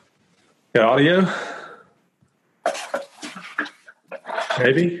Got audio?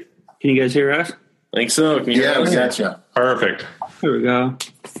 Maybe? Can you guys hear us? I think so. Can you Yeah, hear we us? got you. Perfect. Here we go.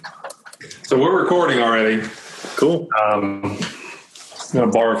 So we're recording already. Cool. I'm going to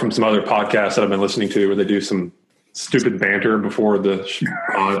borrow from some other podcasts that I've been listening to where they do some stupid banter before the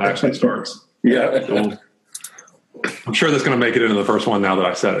pod actually starts. Yeah. So I'm sure that's going to make it into the first one now that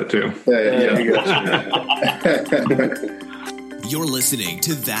I said it too. You're listening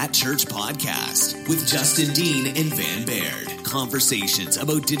to That Church Podcast with Justin Dean and Van Baird. Conversations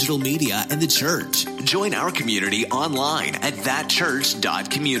about digital media and the church. Join our community online at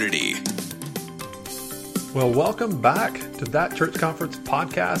thatchurch.community. Well, welcome back to That Church Conference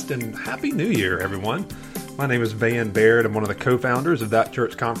Podcast, and Happy New Year, everyone. My name is Van Baird. I'm one of the co-founders of That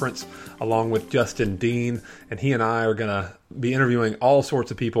Church Conference, along with Justin Dean, and he and I are going to be interviewing all sorts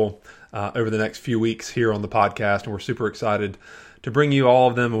of people over the next few weeks here on the podcast, and we're super excited to bring you all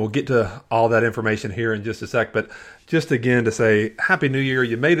of them, and we'll get to all that information here in just a sec. But just again to say Happy New Year.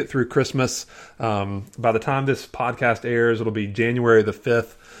 You made it through Christmas. By the time this podcast airs, it'll be January the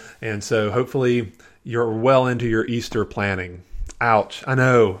 5th, and so hopefully you're well into your Easter planning. Ouch. I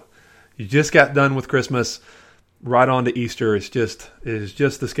know. You just got done with Christmas, right on to Easter. It's just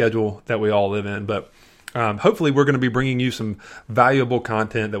the schedule that we all live in. But hopefully we're going to be bringing you some valuable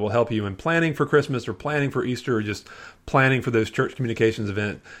content that will help you in planning for Christmas or planning for Easter or just planning for those church communications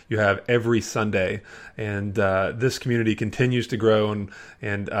event you have every Sunday. And this community continues to grow.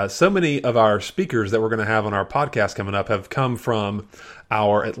 And so many of our speakers that we're going to have on our podcast coming up have come from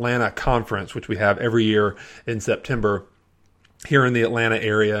our Atlanta conference, which we have every year in September here in the Atlanta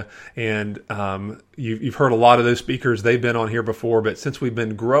area. And you've heard a lot of those speakers. They've been on here before, but since we've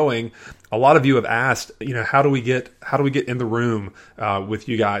been growing, a lot of you have asked, how do we get in the room with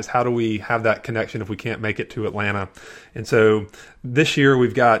you guys? How do we have that connection if we can't make it to Atlanta? And so this year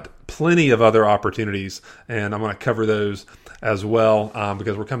we've got plenty of other opportunities, and I'm going to cover those as well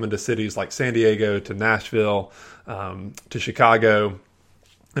because we're coming to cities like San Diego, to Nashville, to Chicago,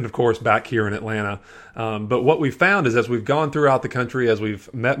 and of course back here in Atlanta. But what we've found is as we've gone throughout the country, as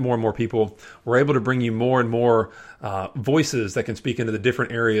we've met more and more people, we're able to bring you more and more voices that can speak into the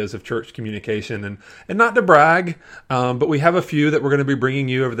different areas of church communication. And not to brag, but we have a few that we're going to be bringing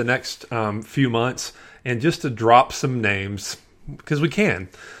you over the next few months. And just to drop some names, because we can.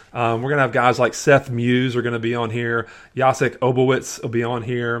 We're going to have guys like Seth Muse are going to be on here. Jacek Obowitz will be on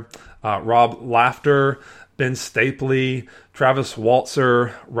here. Rob Laughter, Ben Stapley, Travis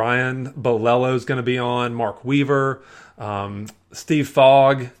Waltzer, Ryan Bolello is going to be on, Mark Weaver, Steve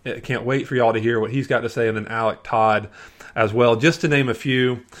Fogg. I can't wait for y'all to hear what he's got to say, and then Alec Todd as well, just to name a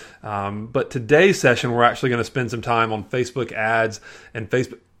few. But today's session, we're actually going to spend some time on Facebook ads and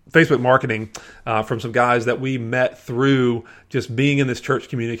Facebook marketing from some guys that we met through just being in this church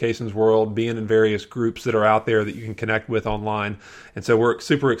communications world, being in various groups that are out there that you can connect with online. And so we're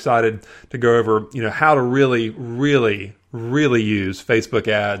super excited to go over, how to really, really, really use Facebook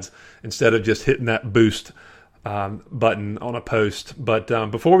ads instead of just hitting that boost button on a post. But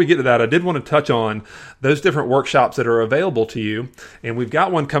before we get to that, I did want to touch on those different workshops that are available to you. And we've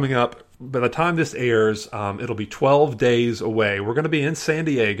got one coming up. By the time this airs, it'll be 12 days away. We're going to be in San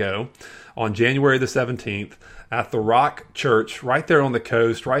Diego on January the 17th at the Rock Church, right there on the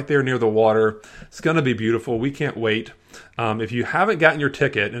coast, right there near the water. It's going to be beautiful. We can't wait. If you haven't gotten your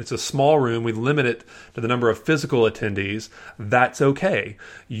ticket, and it's a small room, we limit it to the number of physical attendees, that's okay.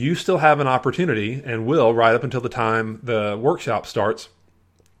 You still have an opportunity, and will right up until the time the workshop starts,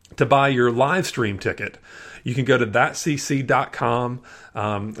 to buy your live stream ticket. You can go to thatcc.com.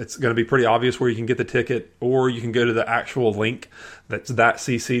 It's going to be pretty obvious where you can get the ticket, or you can go to the actual link. That's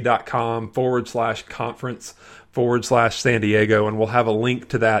thatcc.com/conference/San Diego. And we'll have a link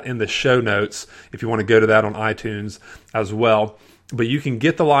to that in the show notes if you want to go to that on iTunes as well. But you can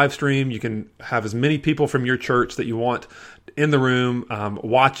get the live stream. You can have as many people from your church that you want in the room,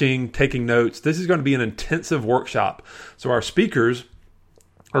 watching, taking notes. This is going to be an intensive workshop. So our speakers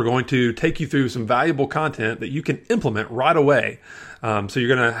are going to take you through some valuable content that you can implement right away. So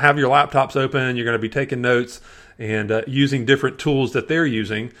you're going to have your laptops open, you're going to be taking notes and using different tools that they're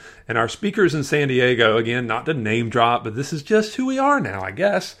using. And our speakers in San Diego, again, not to name drop, but this is just who we are now, I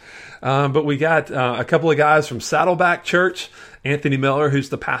guess. But we got a couple of guys from Saddleback Church, Anthony Miller, who's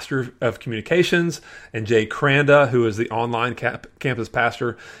the pastor of communications, and Jay Cranda, who is the online campus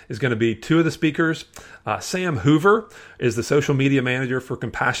pastor, is going to be two of the speakers. Sam Hoover is the social media manager for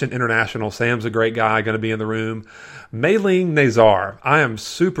Compassion International. Sam's a great guy, going to be in the room. Mayleen Nazar, I am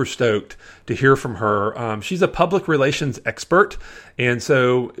super stoked to hear from her. She's a public relations expert, and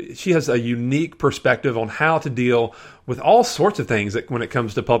so she has a unique perspective on how to deal with all sorts of things when it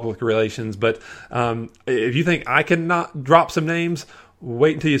comes to public relations. But if you think I cannot drop some names,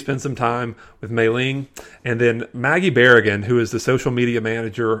 wait until you spend some time with Mayling. And then Maggie Berrigan, who is the social media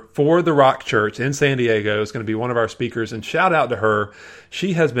manager for the Rock Church in San Diego, is going to be one of our speakers. And shout out to her.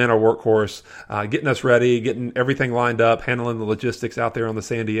 She has been our workhorse, getting us ready, getting everything lined up, handling the logistics out there on the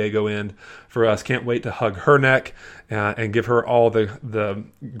San Diego end for us. Can't wait to hug her neck and give her all the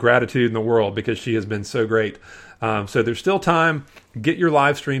gratitude in the world, because she has been so great. So there's still time. Get your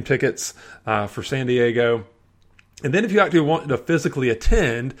live stream tickets for San Diego. And then if you actually want to physically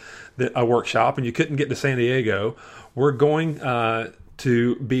attend a workshop and you couldn't get to San Diego, we're going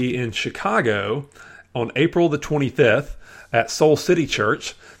to be in Chicago on April the 25th at Soul City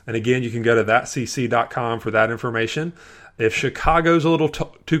Church. And again, you can go to thatcc.com for that information. If Chicago's a little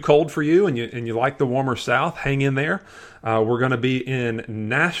too cold for you and you like the warmer South, hang in there. We're going to be in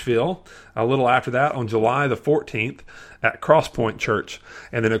Nashville a little after that on July the 14th at Crosspoint Church.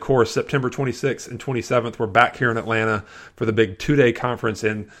 And then, of course, September 26th and 27th, we're back here in Atlanta for the big 2-day conference,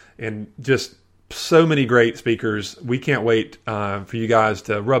 and just so many great speakers. We can't wait for you guys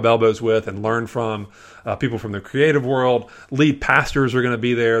to rub elbows with and learn from people from the creative world. Lead pastors are going to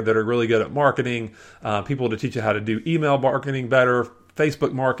be there that are really good at marketing, people to teach you how to do email marketing better,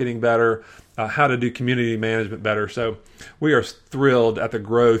 Facebook marketing better, how to do community management better. So we are thrilled at the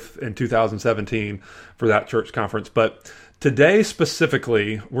growth in 2017 for that church conference. But today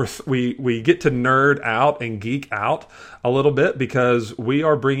specifically, we get to nerd out and geek out a little bit, because we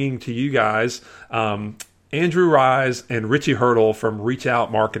are bringing to you guys Andrew Riis and Richy Hirtle from Reach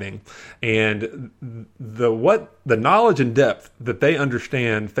Out Marketing, and the knowledge and depth that they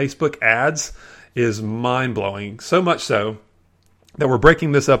understand Facebook ads is mind blowing. So much so that we're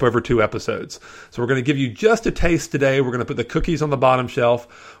breaking this up over 2 episodes. So we're going to give you just a taste today. We're going to put the cookies on the bottom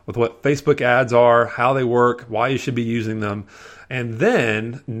shelf with what Facebook ads are, how they work, why you should be using them. And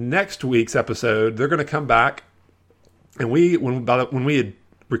then next week's episode, they're going to come back. And when we had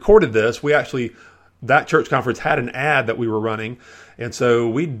recorded this, that church conference had an ad that we were running. And so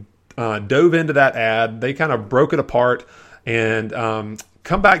we dove into that ad. They kind of broke it apart and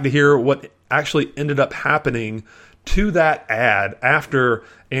come back to hear what actually ended up happening to that ad after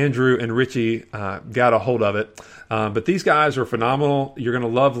Andrew and Richy got a hold of it. But these guys are phenomenal. You're going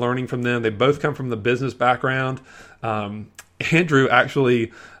to love learning from them. They both come from the business background. Andrew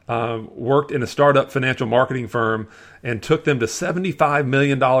actually worked in a startup financial marketing firm and took them to $75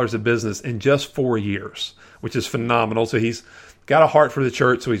 million of business in just 4 years, which is phenomenal. So he's got a heart for the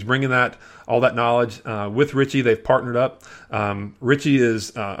church, so he's bringing all that knowledge. With Richy, they've partnered up. Richy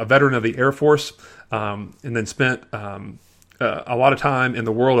is a veteran of the Air Force, and then spent a lot of time in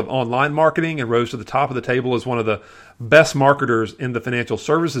the world of online marketing and rose to the top of the table as one of the best marketers in the financial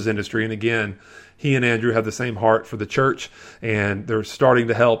services industry. And again, he and Andrew have the same heart for the church, and they're starting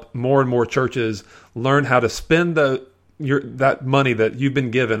to help more and more churches learn how to spend that money that you've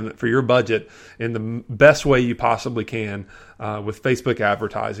been given for your budget in the best way you possibly can with Facebook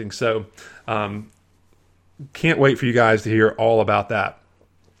advertising. So can't wait for you guys to hear all about that.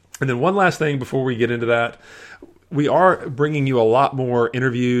 And then one last thing before we get into that, we are bringing you a lot more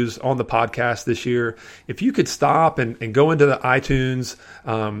interviews on the podcast this year. If you could stop and go into the iTunes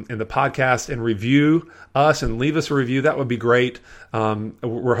and the podcast and review us and leave us a review, that would be great.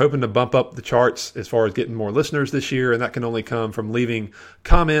 We're hoping to bump up the charts as far as getting more listeners this year, and that can only come from leaving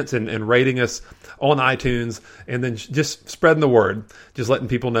comments and rating us on iTunes, and then just spreading the word, just letting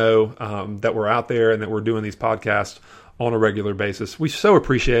people know that we're out there and that we're doing these podcasts on a regular basis. We so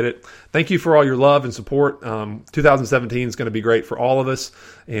appreciate it. Thank you for all your love and support. 2017 is going to be great for all of us,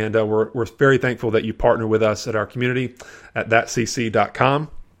 and we're very thankful that you partner with us at our community at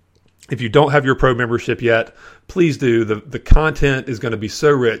thatcc.com. If you don't have your pro membership yet, please do. The content is going to be so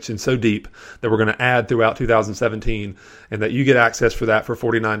rich and so deep that we're going to add throughout 2017, and that you get access for that for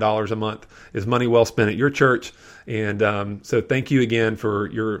 $49 a month is money well spent at your church. And so thank you again for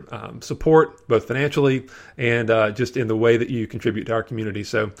your support, both financially and just in the way that you contribute to our community.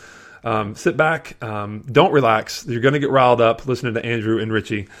 So sit back, don't relax. You're going to get riled up listening to Andrew and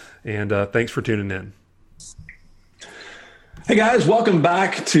Richy, and thanks for tuning in. Hey guys, welcome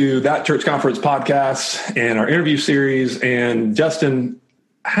back to That Church Conference podcast and our interview series. And Justin,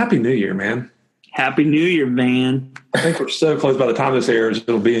 Happy New Year, man. Happy New Year, man. I think we're so close. By the time this airs,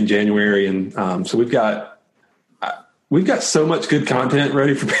 it'll be in January. And so we've got, we've got so much good content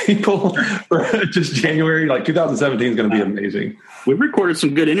ready for people for just January. Like 2017 is going to be amazing. We've recorded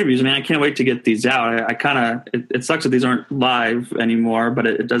some good interviews, man. I can't wait to get these out. I kind of, it sucks that these aren't live anymore, but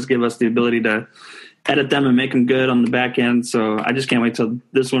it does give us the ability to edit them and make them good on the back end. So I just can't wait till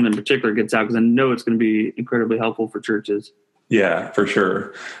this one in particular gets out, because I know it's going to be incredibly helpful for churches. Yeah, for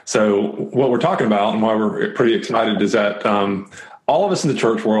sure. So what we're talking about and why we're pretty excited is that all of us in the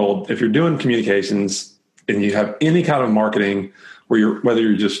church world, if you're doing communications and you have any kind of marketing where whether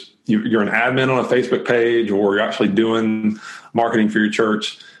you're an admin on a Facebook page or you're actually doing marketing for your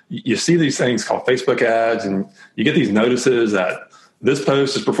church, you see these things called Facebook ads, and you get these notices that this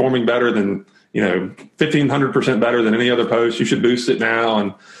post is performing better than, 1,500% better than any other post. You should boost it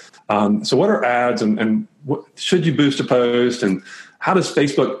now. And so what are ads, and what, should you boost a post, and how does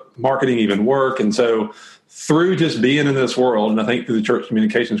Facebook marketing even work? And so through just being in this world, and I think through the church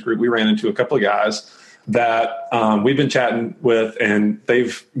communications group, we ran into a couple of guys that we've been chatting with, and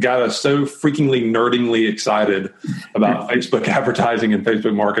they've got us so freakingly nerdingly excited about Facebook advertising and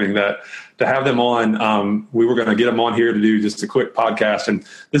Facebook marketing that to have them on, we were going to get them on here to do just a quick podcast. And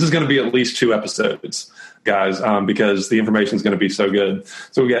this is going to be at least 2 episodes, guys, because the information is going to be so good.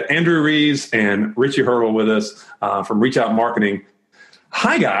 So we got Andrew Riis and Richy Hirtle with us from Reach Out Marketing.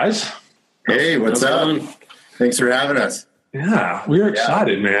 Hi, guys. Hey, what's up? Thanks for having us. Yeah, we're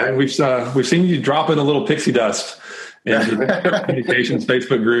excited, man. We've seen you drop in a little pixie dust into the communications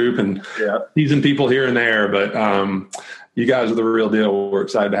Facebook group and teasing people here and there, but you guys are the real deal. We're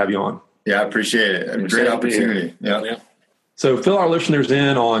excited to have you on. Yeah, I appreciate it. A great opportunity. Yeah. So fill our listeners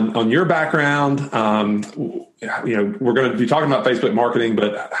in on your background. We're going to be talking about Facebook marketing,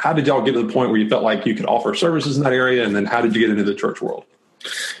 but how did y'all get to the point where you felt like you could offer services in that area? And then how did you get into the church world?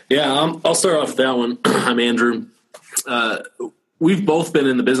 Yeah, I'll start off with that one. I'm Andrew. We've both been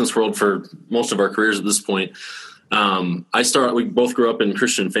in the business world for most of our careers at this point. We both grew up in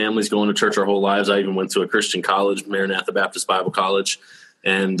Christian families, going to church our whole lives. I even went to a Christian college, Maranatha Baptist Bible College,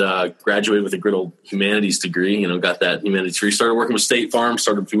 and graduated with a good old humanities degree. Got that humanities degree. Started working with State Farm,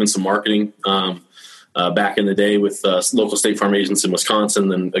 started doing some marketing back in the day with local State Farm agents in Wisconsin,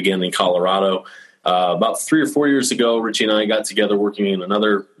 then again in Colorado. About 3 or 4 years ago, Richy and I got together working in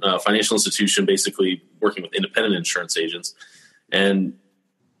another financial institution, basically working with independent insurance agents, and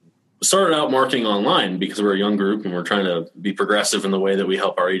started out marketing online because we're a young group and we're trying to be progressive in the way that we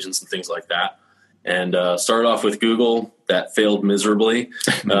help our agents and things like that. And started off with Google. That failed miserably.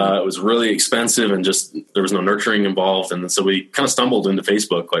 It was really expensive and just there was no nurturing involved. And so we kind of stumbled into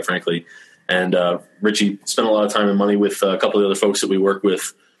Facebook, quite frankly. And Richy spent a lot of time and money with a couple of the other folks that we work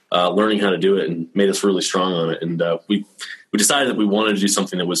with, learning how to do it, and made us really strong on it. And we decided that we wanted to do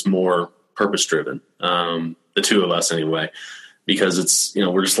something that was more purpose-driven, the two of us anyway, because it's,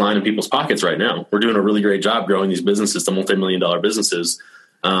 we're just lining people's pockets right now. We're doing a really great job growing these businesses to multi-million-dollar businesses.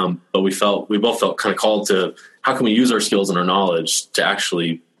 But we both felt kind of called to how can we use our skills and our knowledge to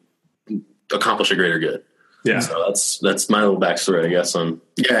actually accomplish a greater good. Yeah. So that's my little backstory, I guess, on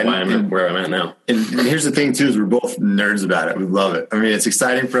why I'm where I'm at now. And here's the thing too, is we're both nerds about it. We love it. I mean, it's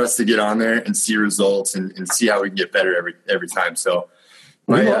exciting for us to get on there and see results and see how we can get better every time. So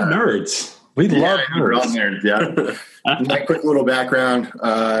we love nerds. We love nerds. We're all nerds. Yeah. My quick little background,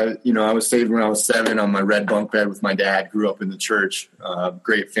 I was saved when I was 7 on my red bunk bed with my dad. Grew up in the church,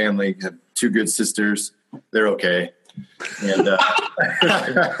 great family, have 2 good sisters. They're okay. And,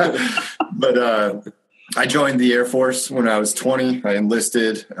 but I joined the Air Force when I was 20. I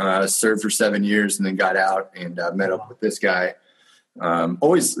enlisted, served for 7 years, and then got out and met up with this guy.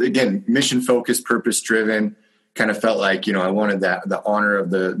 Always, again, mission-focused, purpose-driven. Kind of felt like, I wanted the honor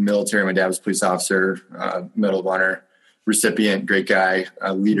of the military. My dad was a police officer, Medal of Honor recipient, great guy,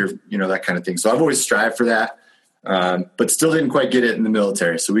 leader, that kind of thing. So I've always strived for that, but still didn't quite get it in the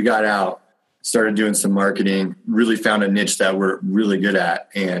military. So we got out, started doing some marketing, really found a niche that we're really good at,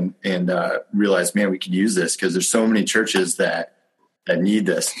 and realized, man, we could use this because there's so many churches that need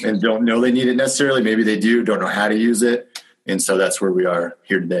this and don't know they need it necessarily. Maybe they do, don't know how to use it. And so that's where we are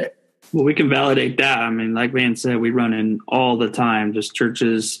here today. Well, we can validate that. I mean, like Van said, we run in all the time. Just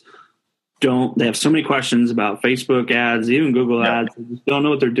churches they have so many questions about Facebook ads, even Google ads. They just don't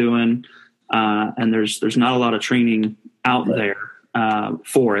know what they're doing. And there's not a lot of training out there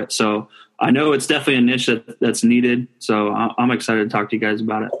for it. So I know it's definitely a niche that's needed. So I'm excited to talk to you guys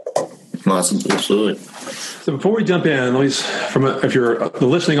about it. Awesome. Absolutely. So before we jump in, if you're the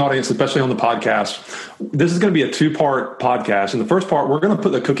listening audience, especially on the podcast, this is going to be a 2-part podcast. In the first part, we're going to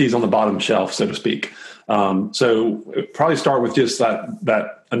put the cookies on the bottom shelf, so to speak. So probably start with just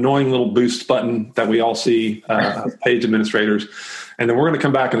that annoying little boost button that we all see, page administrators. And then we're going to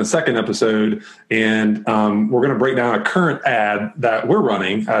come back in the second episode and we're going to break down a current ad that we're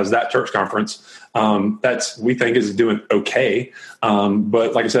running as That Church Conference. We think is doing okay.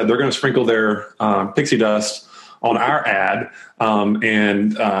 But like I said, they're going to sprinkle their pixie dust on our ad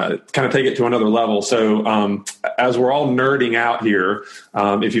and kind of take it to another level. So as we're all nerding out here,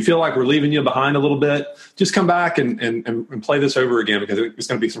 if you feel like we're leaving you behind a little bit, just come back and play this over again, because it's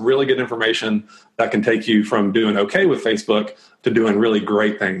going to be some really good information that can take you from doing okay with Facebook to doing really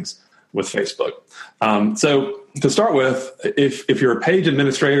great things with Facebook. So to start with, if you're a page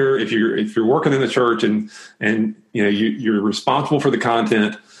administrator, if you're working in the church and you're responsible for the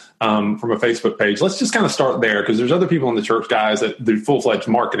content from a Facebook page, let's just kind of start there, because there's other people in the church, guys, that do full-fledged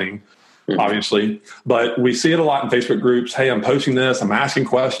marketing, obviously, but we see it a lot in Facebook groups. Hey, I'm posting this, I'm asking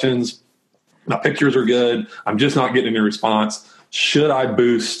questions, my pictures are good, I'm just not getting any response. Should I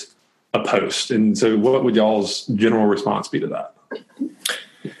boost a post? And so what would y'all's general response be to that?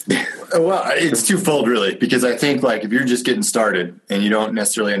 Well, it's twofold, really, because I think, like, if you're just getting started and you don't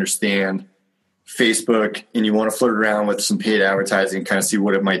necessarily understand Facebook and you want to flirt around with some paid advertising, kind of see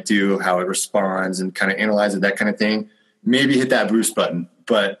what it might do, how it responds, and kind of analyze it, that kind of thing, maybe hit that boost button,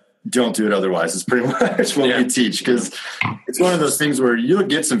 but don't do it otherwise. It's pretty much what we teach, because it's one of those things where you'll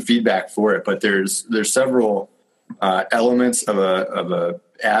get some feedback for it, but there's several elements of a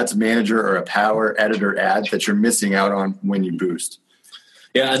ads manager or a power editor ad that you're missing out on when you boost.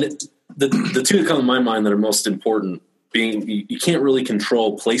 Yeah, and the two that come to my mind that are most important being you can't really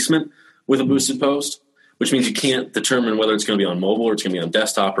control placement with a boosted post, which means you can't determine whether it's going to be on mobile or it's going to be on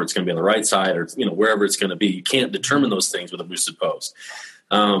desktop or it's going to be on the right side or wherever it's going to be. You can't determine those things with a boosted post.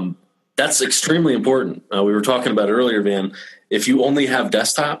 That's extremely important. We were talking about it earlier, Van. If you only have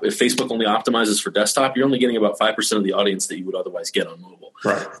desktop, if Facebook only optimizes for desktop, you're only getting about 5% of the audience that you would otherwise get on mobile.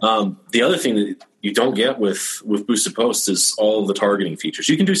 Right. The other thing that you don't get with boosted posts is all of the targeting features.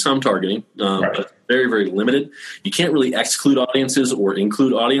 You can do some targeting, but very, very limited. You can't really exclude audiences or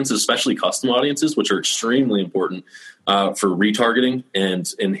include audiences, especially custom audiences, which are extremely important for retargeting and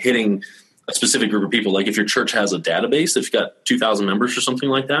hitting a specific group of people. Like if your church has a database, if you've got 2,000 members or something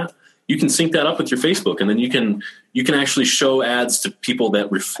like that, you can sync that up with your Facebook, and then you can actually show ads to people that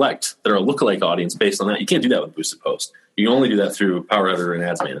are a lookalike audience based on that. You can't do that with boosted post. You can only do that through Power Editor and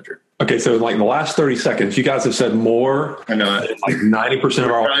Ads Manager. Okay, so like in the last 30 seconds, you guys have said more. I know. Like 90%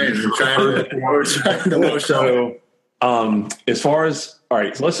 of our audience. So as far as, all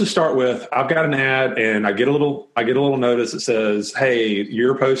right, so let's just start with, I've got an ad and I get a little notice that says, hey,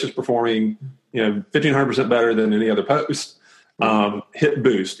 your post is performing 1,500% better than any other post. Hit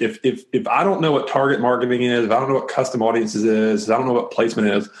boost. If I don't know what target marketing is, if I don't know what custom audiences is, if I don't know what placement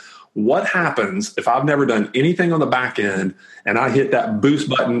is, what happens if I've never done anything on the back end and I hit that boost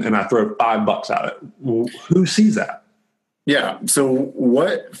button and I throw $5 at it? Who sees that? Yeah. So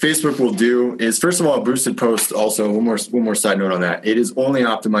what Facebook will do is, first of all, boosted post, also one more side note on that. It is only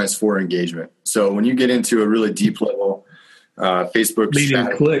optimized for engagement. So when you get into a really deep level Facebook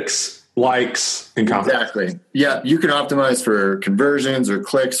meaning clicks, likes, and comments. Exactly. Yeah, you can optimize for conversions or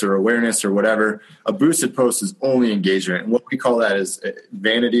clicks or awareness or whatever. A boosted post is only engagement. And what we call that is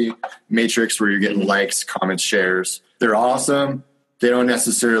vanity matrix, where you're getting likes, comments, shares. They're awesome. They don't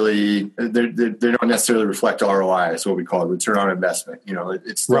necessarily reflect ROI. Is what we call it, return on investment.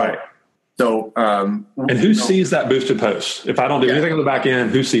 It's right. So, and who sees that boosted post? If I don't do anything on the back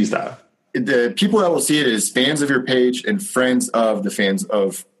end, who sees that? The people that will see it is fans of your page and friends of the fans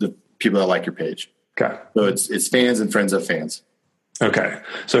of the people that like your page. Okay. So it's fans and friends of fans. Okay.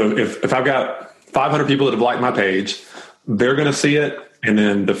 So if I've got 500 people that have liked my page, they're going to see it. And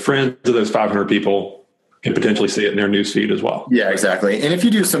then the friends of those 500 people can potentially see it in their newsfeed as well. Yeah, exactly. And if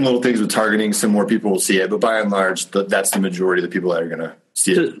you do some little things with targeting, some more people will see it. But by and large, that's the majority of the people that are going to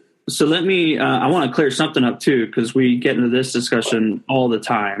see it. So let me, I want to clear something up too, because we get into this discussion all the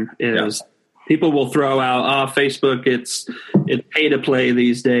time people will throw out, Facebook, it's pay to play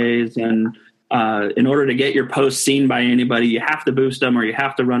these days. And in order to get your post seen by anybody, you have to boost them or you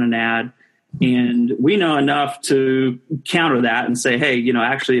have to run an ad. And we know enough to counter that and say, hey,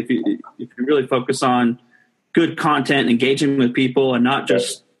 actually, if you really focus on good content, engaging with people and not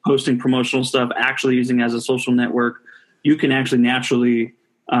just posting promotional stuff, actually using it as a social network, you can actually naturally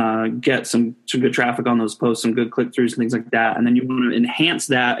get some good traffic on those posts, some good click-throughs and things like that. And then you want to enhance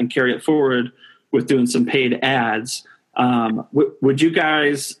that and carry it forward with doing some paid ads. Would you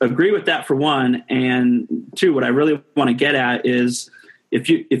guys agree with that, for one? And two, what I really want to get at is if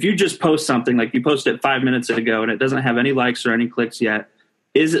you just post something, like you posted it 5 minutes ago and it doesn't have any likes or any clicks yet,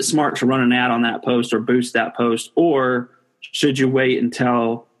 is it smart to run an ad on that post or boost that post, or should you wait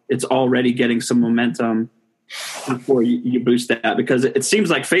until it's already getting some momentum before you boost that? Because it seems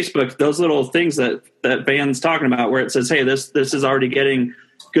like Facebook, those little things that Van's talking about, where it says, hey, this is already getting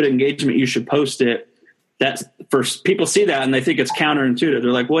good engagement, you should post it. That's for people see that and they think it's counterintuitive.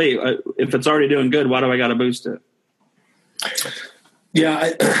 They're like, wait, if it's already doing good, why do I got to boost it? Yeah,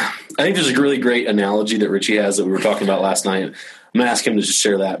 I think there's a really great analogy that Richy has that we were talking about last night. I'm going to ask him to just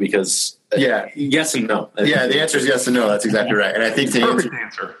share that because yes and no. Yeah, the answer is yes and no. That's exactly right. And I think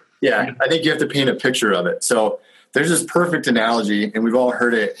answer. Yeah, I think you have to paint a picture of it. So there's this perfect analogy, and we've all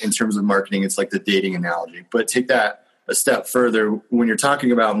heard it in terms of marketing. It's like the dating analogy. But take that a step further. When you're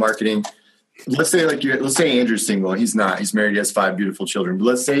talking about marketing, let's say Andrew's single. He's not. He's married. He has 5 beautiful children. But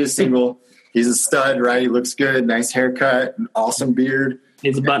let's say he's single. He's a stud, right? He looks good. Nice haircut. Awesome beard.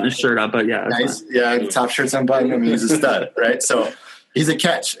 He's buttoning his shirt up, but yeah. Nice. Yeah, the top shirt's unbuttoned. I mean, he's a stud, right? So he's a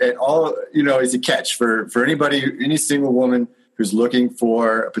catch. And he's a catch for anybody, any single woman who's looking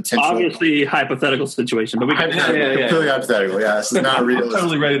for a potential. Obviously, hypothetical situation, but we can completely hypothetical. Yeah, this is not real. I'm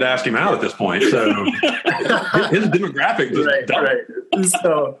totally ready to ask him out at this point. So his demographic is right.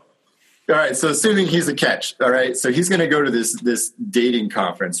 So, all right. So assuming he's a catch, all right. So he's going to go to this dating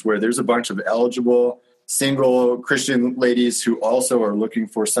conference where there's a bunch of eligible single Christian ladies who also are looking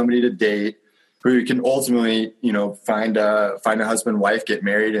for somebody to date, who can ultimately, find a husband, wife, get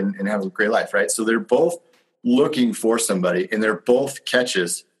married, and have a great life, right? So they're both looking for somebody, and they're both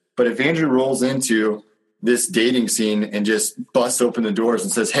catches. But if Andrew rolls into this dating scene and just busts open the doors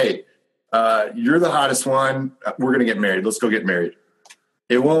and says, hey, you're the hottest one, we're going to get married, let's go get married,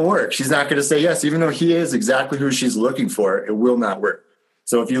 it won't work. She's not going to say yes, even though he is exactly who she's looking for. It will not work.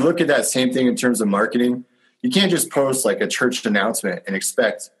 So if you look at that same thing in terms of marketing, you can't just post like a church announcement and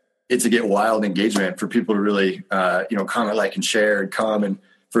expect it to get wild engagement for people to really, comment, like, and share and come, and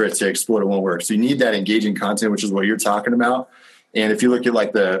for it to explode. It won't work. So you need that engaging content, which is what you're talking about. And if you look at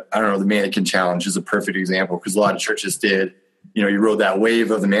like the mannequin challenge is a perfect example, because a lot of churches did, you rode that wave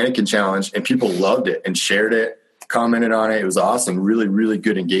of the mannequin challenge and people loved it and shared it, commented on it. It was awesome. Really, really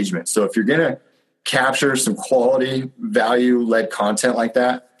good engagement. So if you're going to capture some quality, value-led content like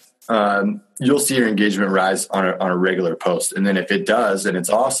that, you'll see your engagement rise on a regular post. And then if it does and it's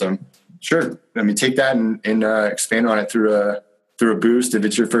awesome, sure. I mean, take that and expand on it through a boost if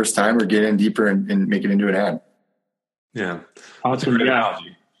it's your first time, or get in deeper and make it into an ad. Yeah. Awesome.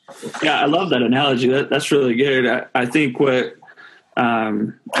 Analogy. Yeah, I love that analogy. That's really good. I think what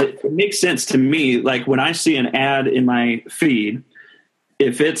it makes sense to me, like when I see an ad in my feed,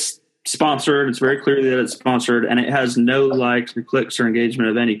 if it's sponsored, it's very clear that it's sponsored, and it has no likes or clicks or engagement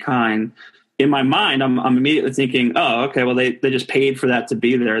of any kind. In my mind, I'm immediately thinking, oh, okay, well they just paid for that to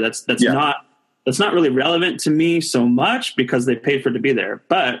be there. That's not really relevant to me so much because they paid for it to be there.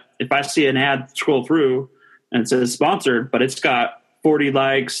 But if I see an ad scroll through and it says sponsored, but it's got 40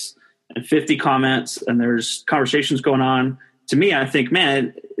 likes and 50 comments and there's conversations going on, to me, I think,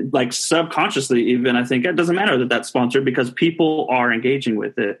 man, like subconsciously even, I think it doesn't matter that that's sponsored because people are engaging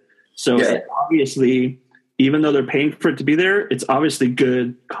with it. So obviously, even though they're paying for it to be there, it's obviously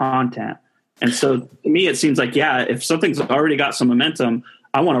good content. And so to me, it seems like, if something's already got some momentum,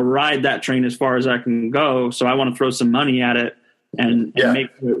 I want to ride that train as far as I can go. So I want to throw some money at it and make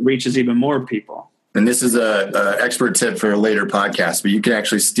sure it reaches even more people. And this is a expert tip for a later podcast, but you can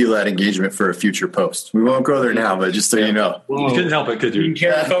actually steal that engagement for a future post. We won't go there now, but just so you know. Whoa. You couldn't help it, could you? You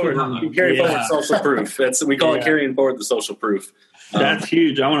can carry forward social proof. We call it carrying forward the social proof. That's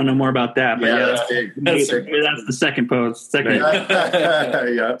huge. I want to know more about that. But that's big. That's the second post.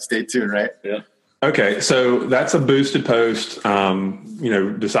 Yeah, stay tuned, right? Yeah. Okay, so that's a boosted post,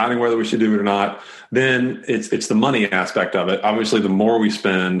 deciding whether we should do it or not. Then it's the money aspect of it. Obviously, the more we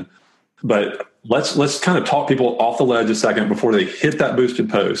spend, but let's kind of talk people off the ledge a second before they hit that boosted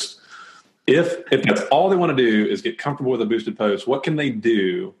post. If that's all they want to do is get comfortable with a boosted post, what can they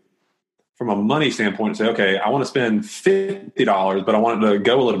do from a money standpoint and say, okay, I want to spend $50, but I want it to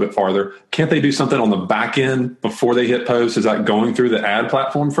go a little bit farther. Can't they do something on the back end before they hit post? Is that going through the ad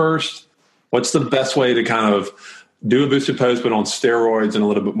platform first? What's the best way to kind of do a boosted post, but on steroids and a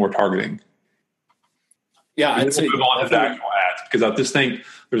little bit more targeting? Yeah, I'd say move on to the actual ads, because I just think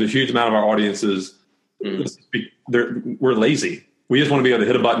there's a huge amount of our audiences, we're lazy. We just want to be able to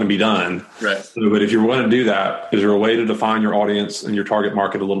hit a button and be done. Right. So, but if you want to do that, is there a way to define your audience and your target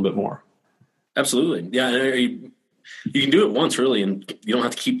market a little bit more? Absolutely. Yeah. You can do it once, really, and you don't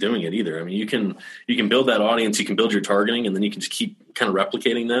have to keep doing it either. I mean, you can build that audience, you can build your targeting, and then you can just keep kind of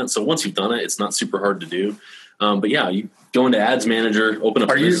replicating that. So once you've done it, it's not super hard to do. But yeah, you go into Ads Manager, open up.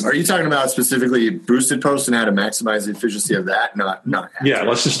 Are you talking about specifically boosted posts and how to maximize the efficiency of that? Not ads, yeah. right?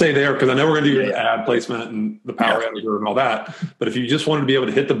 Let's just stay there because I know we're going to do ad placement and the power editor and all that. But if you just wanted to be able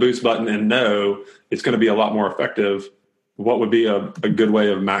to hit the boost button and know it's going to be a lot more effective, what would be a good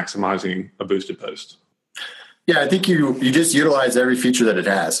way of maximizing a boosted post? Yeah, I think you just utilize every feature that it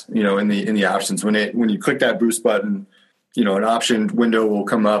has, in the options. When you click that boost button, an option window will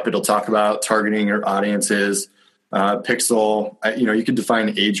come up. It'll talk about targeting your audiences, pixel, you can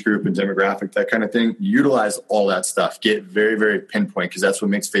define age group and demographic, that kind of thing. Utilize all that stuff. Get very, very pinpoint, because that's what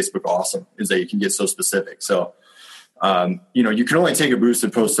makes Facebook awesome, is that you can get so specific. So, you can only take a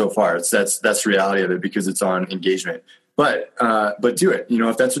boosted post so far. That's the reality of it, because it's on engagement. But do it.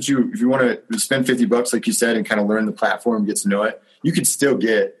 If that's what if you want to spend $50, like you said, and kind of learn the platform, get to know it, you could still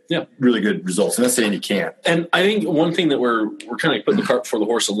get really good results. I'm not saying you can't. And I think one thing that we're kind of putting the cart before the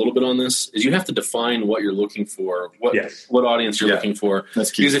horse a little bit on this is you have to define what you're looking for, what audience you're looking for. That's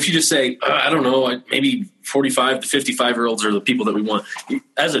key. Because if you just say, I don't know, maybe 45 to 55-year-olds are the people that we want.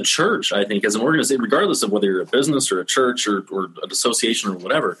 As a church, I think, as an organization, regardless of whether you're a business or a church or an association or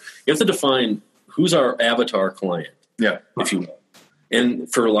whatever, you have to define who's our avatar client. Yeah. If you will.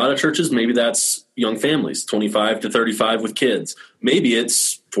 And for a lot of churches, maybe that's young families, 25 to 35 with kids. Maybe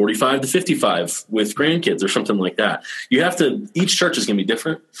it's 45 to 55 with grandkids or something like that. Each church is going to be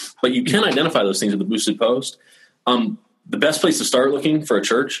different, but you can identify those things with the boosted post. The best place to start looking for a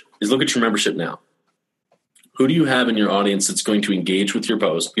church is look at your membership now. Who do you have in your audience that's going to engage with your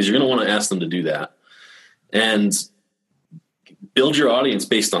post? Because you're going to want to ask them to do that. And build your audience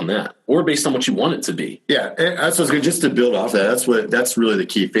based on that, or based on what you want it to be. Yeah, and that's what's good. Just to build off that, that's really the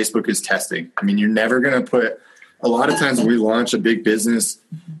key. Facebook is testing. I mean, you're never going to put. A lot of times when we launch a big business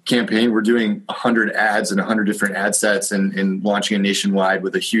campaign, we're doing 100 ads and 100 different ad sets and launching a nationwide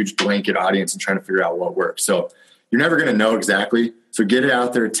with a huge blanket audience and trying to figure out what works. So you're never going to know exactly. So get it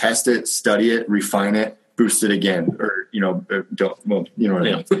out there, test it, study it, refine it, boost it again, or don't. Well, you know what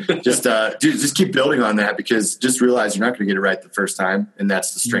I mean. Just keep building on that, because just realize you're not going to get it right the first time, and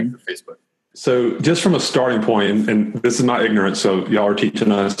that's the strength of Facebook. So just from a starting point, and this is not ignorance, so y'all are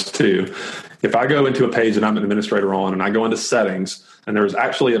teaching us too. If I go into a page that I'm an administrator on, and I go into settings, and there's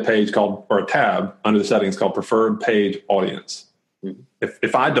actually a page called, or a tab under the settings called preferred page audience. Mm-hmm.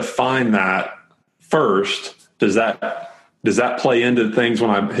 If I define that first, does that play into things when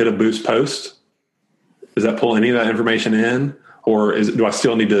I hit a boost post? Does that pull any of that information in, or do I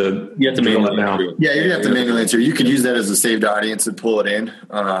still need to? You have to manually down? Yeah, you have to manually enter. You could use that as a saved audience and pull it in,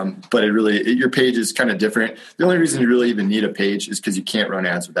 but your page is kind of different. The only reason you really even need a page is because you can't run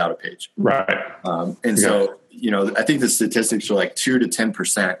ads without a page, right? So I think the statistics are like 2 to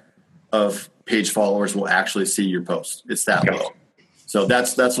 10% of page followers will actually see your post. It's that low. So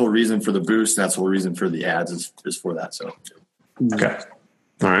that's the whole reason for the boost. And that's the whole reason for the ads is for that. So okay,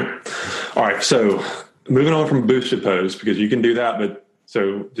 all right. So moving on from boosted posts, because you can do that, but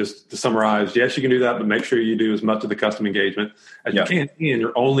so just to summarize, yes, you can do that, but make sure you do as much of the custom engagement as you can. And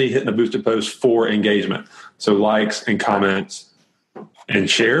you're only hitting a boosted post for engagement. So likes and comments and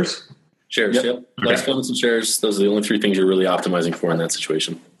shares. Shares, yep. Okay. Likes, comments, and shares. Those are the only 3 things you're really optimizing for in that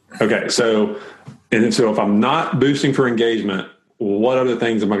situation. Okay. So if I'm not boosting for engagement, what other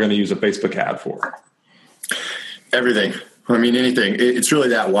things am I going to use a Facebook ad for? Everything. I mean, anything. It's really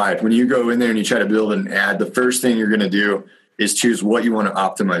that wide. When you go in there and you try to build an ad, the first thing you're going to do is choose what you want to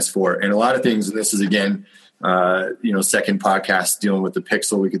optimize for. And a lot of things, and this is, again, second podcast dealing with the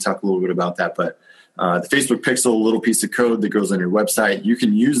pixel. We could talk a little bit about that. But the Facebook pixel, a little piece of code that goes on your website, you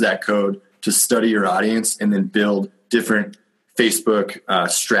can use that code to study your audience and then build different Facebook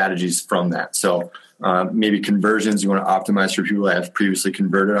strategies from that. So maybe conversions you want to optimize for people that have previously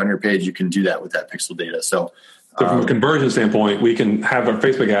converted on your page. You can do that with that pixel data. So from a conversion standpoint, we can have our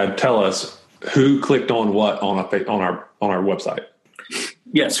Facebook ad tell us who clicked on what on our website.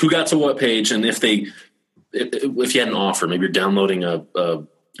 Yes, who got to what page, and if you had an offer, maybe you're downloading a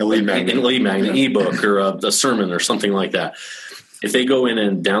lead magnet ebook or a sermon or something like that. If they go in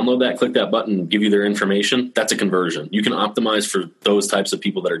and download that, click that button, give you their information, that's a conversion. You can optimize for those types of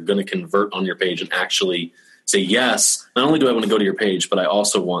people that are going to convert on your page and actually say, yes, not only do I want to go to your page, but I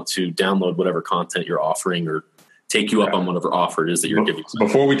also want to download whatever content you're offering or take you up on whatever offer it is that you're giving.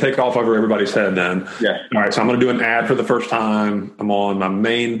 Before we take off over everybody's head then. Yeah. All right, so I'm going to do an ad for the first time. I'm on my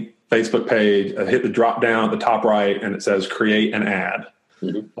main Facebook page. I hit the drop down at the top right, and it says create an ad.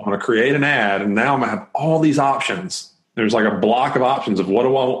 Mm-hmm. I'm going to create an ad, and now I'm going to have all these options. There's like a block of options of what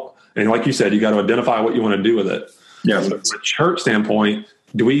do I want. And like you said, you got to identify what you want to do with it. Yeah. So from a church standpoint,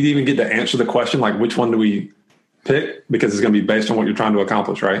 do we even get to answer the question, like which one do we pick? Because it's going to be based on what you're trying to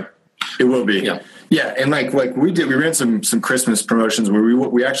accomplish, right? It will be. Yeah. And like we ran some Christmas promotions where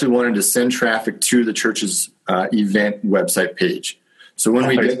we actually wanted to send traffic to the church's event website page. So when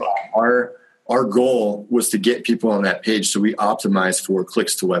we did our goal was to get people on that page. So we optimized for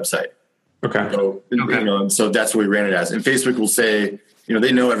clicks to website. Okay. So, so that's what we ran it as. And Facebook will say,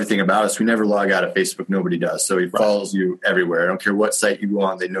 they know everything about us. We never log out of Facebook. Nobody does. So he follows you everywhere. I don't care what site you go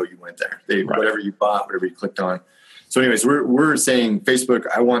on. They know you went there. Whatever you bought, whatever you clicked on. So anyways, we're saying Facebook,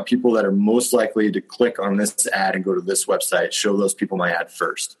 I want people that are most likely to click on this ad and go to this website, show those people my ad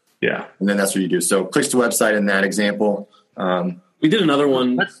first. Yeah. And then that's what you do. So clicks to website in that example. We did another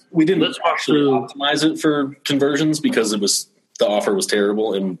one. We didn't actually optimize it for conversions because the offer was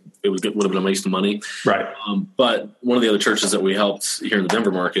terrible and it would have been a waste of money. Right. But one of the other churches that we helped here in the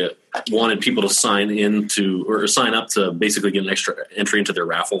Denver market wanted people to sign up to basically get an extra entry into their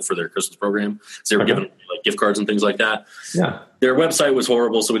raffle for their Christmas program. So they were given like gift cards and things like that. Yeah. Their website was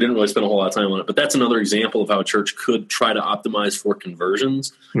horrible, so we didn't really spend a whole lot of time on it. But that's another example of how a church could try to optimize for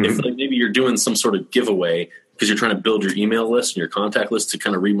conversions. Mm-hmm. If maybe you're doing some sort of giveaway because you're trying to build your email list and your contact list to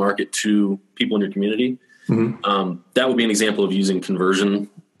kind of remarket to people in your community. Mm-hmm. That would be an example of using conversion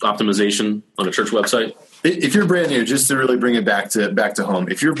optimization on a church website. If you're brand new, just to really bring it back to home,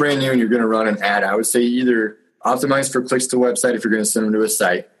 if you're brand new and you're going to run an ad, I would say either optimize for clicks to website if you're going to send them to a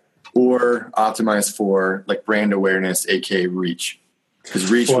site, or optimize for like brand awareness, aka reach.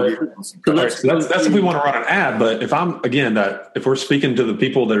 Because reach. That's if we want to run an ad. But if we're speaking to the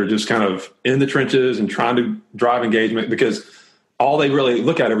people that are just kind of in the trenches and trying to drive engagement, because all they really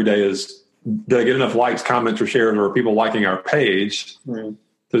look at every day is, did I get enough likes, comments, or shares, or are people liking our page? Mm-hmm.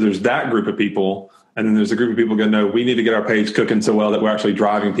 So there's that group of people. And then there's a group of people going, no, we need to get our page cooking so well that we're actually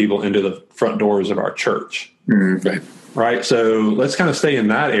driving people into the front doors of our church. Mm-hmm. Right. So let's kind of stay in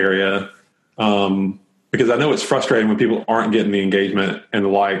that area. Because I know it's frustrating when people aren't getting the engagement and the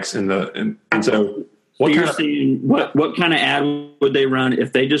likes and so what kind of ad would they run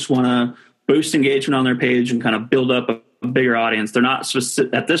if they just want to boost engagement on their page and kind of build up a bigger audience? They're not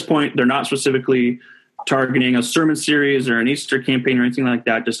at this point, they're not specifically targeting a sermon series or an Easter campaign or anything like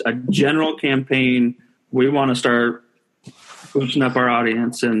that. Just a general campaign. We want to start boosting up our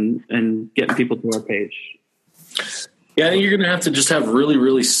audience and getting people to our page. Yeah, I think you're going to have to just have really,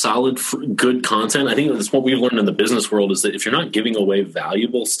 really solid, good content. I think that's what we've learned in the business world is that if you're not giving away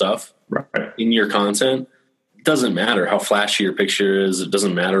valuable stuff in your content, it doesn't matter how flashy your picture is. It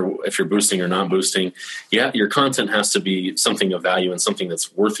doesn't matter if you're boosting or not boosting. Yeah, your content has to be something of value and something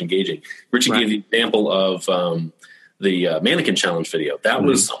that's worth engaging. Richy gave the example of the mannequin challenge video. That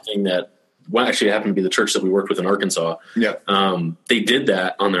was something that actually happened to be the church that we worked with in Arkansas. Yeah. They did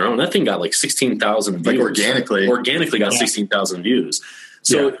that on their own. That thing got like 16,000 views. Like organically got 16,000 views.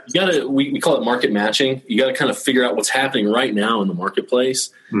 So you gotta, we call it market matching. You gotta kind of figure out what's happening right now in the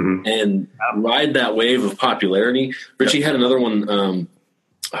marketplace and ride that wave of popularity. Richy had another one.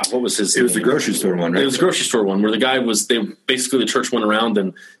 What was his name? Was the grocery store one, right? It was the grocery store one where the guy the church went around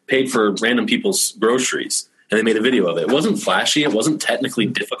and paid for random people's groceries. And they made a video of it. It wasn't flashy. It wasn't technically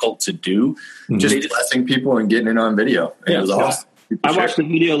difficult to do. Just blessing people and getting it on video. And it was awesome. I watched the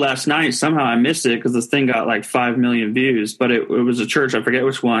video last night. Somehow I missed it because this thing got like 5 million views. But it was a church. I forget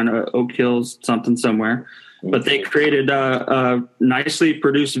which one. Oak Hills something somewhere. But they created a nicely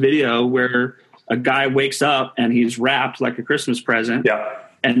produced video where a guy wakes up and he's wrapped like a Christmas present. Yeah.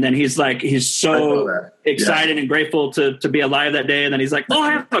 And then he's so excited and grateful to be alive that day. And then he's like, oh,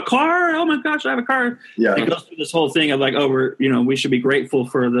 I have a car. Oh my gosh, I have a car. Yeah. And it goes through this whole thing of like, we should be grateful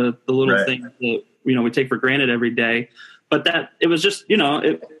for the little things that, we take for granted every day. But it was just,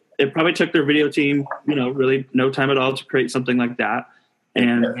 it probably took their video team, really no time at all to create something like that.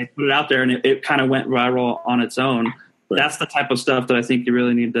 And they put it out there and it kind of went viral on its own. Right. That's the type of stuff that I think you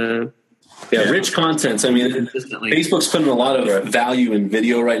really need to. Yeah, rich content. I mean, Facebook's putting a lot of value in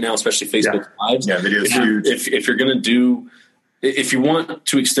video right now, especially Facebook Lives. Yeah, video is huge. If you're going to if you want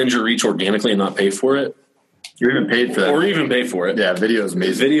to extend your reach organically and not pay for it, you're even paid for that. Or even pay for it. Yeah, video is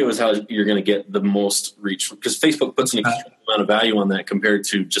amazing. Video is how you're going to get the most reach because Facebook puts an extreme amount of value on that compared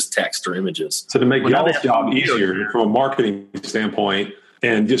to just text or images. So to make y'all's job easier from a marketing standpoint,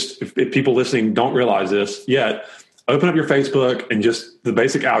 and just if people listening don't realize this yet, open up your Facebook and just the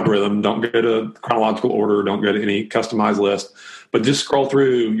basic algorithm. Don't go to chronological order. Don't go to any customized list, but just scroll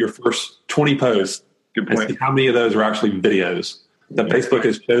through your first 20 posts. Good point. And see how many of those are actually videos that Facebook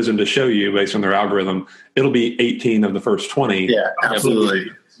has chosen to show you based on their algorithm. It'll be 18 of the first 20. Yeah,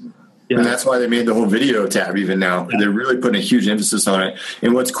 absolutely. Yeah. And that's why they made the whole video tab even now. Yeah. They're really putting a huge emphasis on it.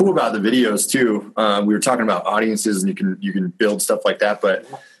 And what's cool about the videos too, we were talking about audiences and you can build stuff like that, but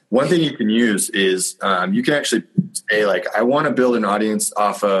one thing you can use is you can actually say, like, I want to build an audience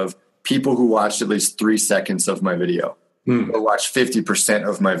off of people who watched at least 3 seconds of my video or watched 50%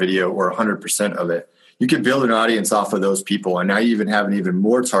 of my video or 100% of it. You could build an audience off of those people. And now you even have an even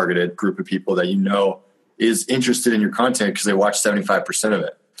more targeted group of people that is interested in your content because they watch 75% of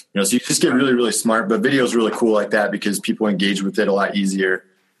it. So you just get really, really smart. But video is really cool like that because people engage with it a lot easier.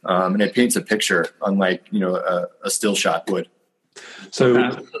 And it paints a picture unlike, a still shot would.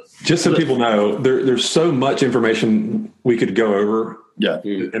 So just so people know, there's so much information we could go over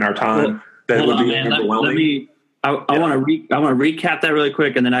in our time that it would be overwhelming. I want to recap that really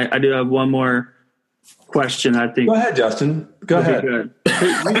quick. And then I do have one more question, I think. Go ahead, Justin. Go ahead. Good.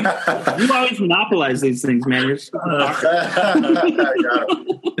 You always monopolize these things, man. It's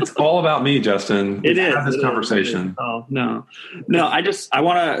all about me, Justin. It is. Have this conversation. Oh, no. I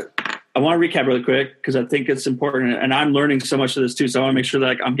want to recap really quick because I think it's important, and I'm learning so much of this too. So I want to make sure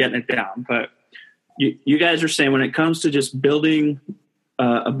that I'm getting it down. But you guys are saying when it comes to just building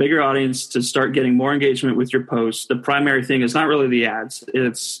a bigger audience to start getting more engagement with your posts, the primary thing is not really the ads.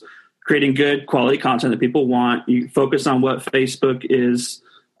 It's creating good quality content that people want. You focus on what Facebook is,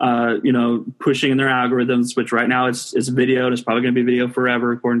 pushing in their algorithms, which right now is video. And it's probably going to be video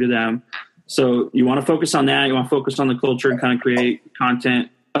forever, according to them. So you want to focus on that. You want to focus on the culture and kind of create content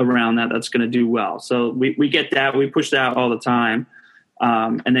around that that's going to do well. So we get that. We push that all the time.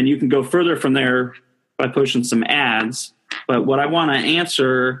 And then you can go further from there by pushing some ads. But what I want to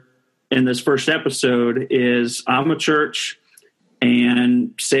answer in this first episode is I'm a church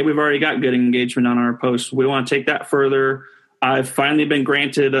and say we've already got good engagement on our posts. We want to take that further. I've finally been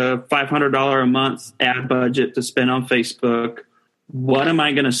granted a $500 a month ad budget to spend on Facebook. What am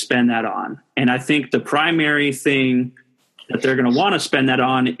I going to spend that on? And I think the primary thing that they're going to want to spend that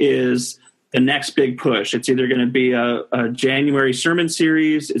on is the next big push. It's either going to be a January sermon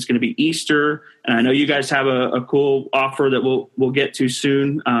series. It's going to be Easter. And I know you guys have a cool offer that we'll get to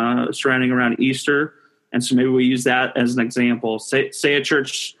soon surrounding around Easter. And so maybe we use that as an example. Say a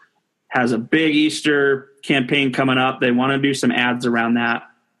church has a big Easter campaign coming up. They want to do some ads around that.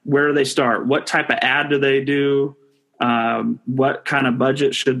 Where do they start? What type of ad do they do? What kind of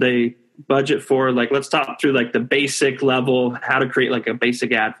budget should they budget for? Like, let's talk through like the basic level, how to create like a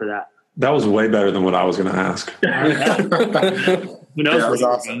basic ad for that. That was way better than what I was going to ask. Who knows? That was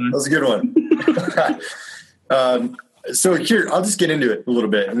awesome. That was a good one. So here, I'll just get into it a little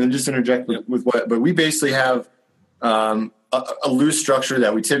bit and then just interject with what, but we basically have a loose structure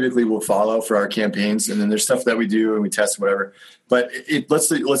that we typically will follow for our campaigns. And then there's stuff that we do and we test whatever, but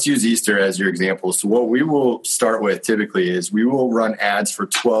let's use Easter as your example. So what we will start with typically is we will run ads for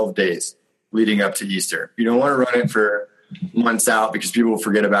 12 days leading up to Easter. You don't want to run it for months out because people will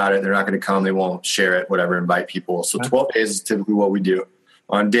forget about it. They're not going to come. They won't share it, whatever, invite people. So 12 days is typically what we do.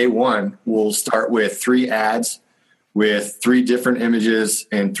 On day one, we'll start with 3 ads with 3 different images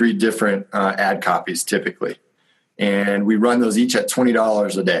and 3 different ad copies typically. And we run those each at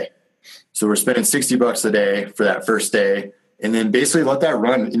 $20 a day. So we're spending $60 a day for that first day. And then basically let that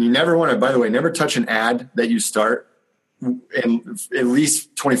run. And you never want to, by the way, never touch an ad that you start in at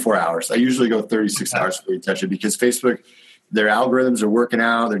least 24 hours. I usually go 36 hours before you touch it because Facebook, their algorithms are working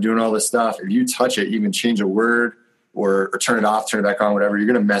out. They're doing all this stuff. If you touch it, you can change a word or turn it off, turn it back on, whatever. You're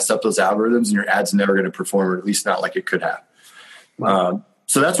going to mess up those algorithms and your ad's never going to perform, or at least not like it could have.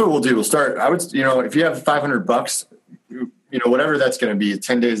 So that's what we'll do. We'll start. I would, if you have $500, whatever that's going to be,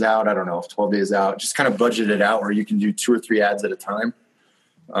 10 days out, I don't know, 12 days out, just kind of budget it out where you can do 2 or 3 ads at a time.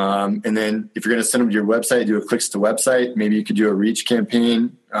 And then if you're going to send them to your website, do a clicks to website. Maybe you could do a reach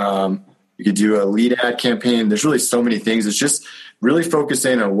campaign. You could do a lead ad campaign. There's really so many things. It's just really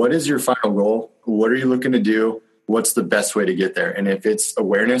focusing on what is your final goal? What are you looking to do? What's the best way to get there? And if it's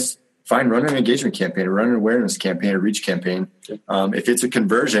awareness, run an engagement campaign, run an awareness campaign, a reach campaign. If it's a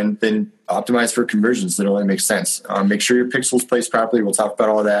conversion, then optimize for conversions. That only makes sense. Make sure your pixels placed properly. We'll talk about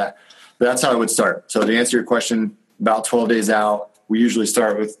all that. But that's how I would start. So to answer your question, about 12 days out, we usually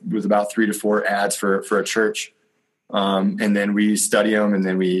start with about 3 to 4 ads for a church. And then we study them, and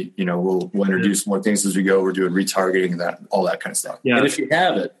then we'll introduce more things as we go. We're doing retargeting and all that kind of stuff. Yeah. And if you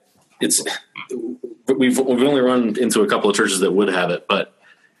have it, we've only run into a couple of churches that would have it, but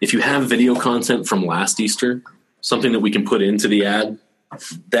if you have video content from last Easter, something that we can put into the ad,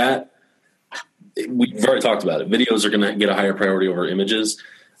 that we've already talked about it. Videos are going to get a higher priority over images.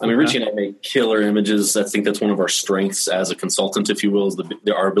 I mean, Richy and I make killer images. I think that's one of our strengths as a consultant, if you will, is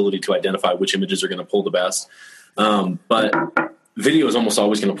our ability to identify which images are going to pull the best. But video is almost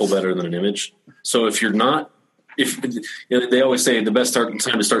always going to pull better than an image. So if you're not, they always say the best time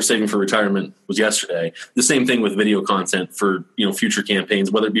to start saving for retirement was yesterday. The same thing with video content for future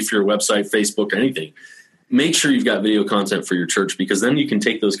campaigns, whether it be for your website, Facebook, or anything. make sure you've got video content for your church, because then you can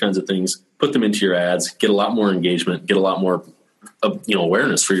take those kinds of things, put them into your ads, get a lot more engagement, get a lot more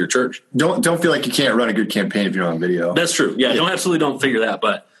awareness for your church. Don't feel like you can't run a good campaign if you don't have video. That's true. Yeah, don't figure that.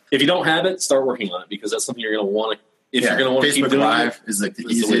 But if you don't have it, start working on it, because that's something you're going to want to. If you're going to want to keep doing Live is like the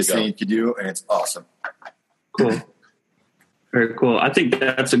easiest thing you could do, and it's awesome. Cool. Very cool. I think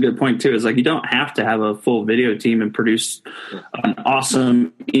that's a good point too. Is like, you don't have to have a full video team and produce an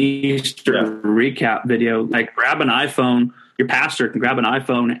awesome Easter recap video. Like, grab an iPhone. Your pastor can grab an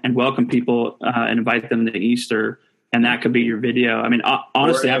iPhone and welcome people and invite them to Easter, and that could be your video. I mean,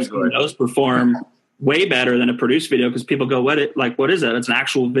 honestly, I've seen those perform way better than a produced video, because people go, "What is that?" It's an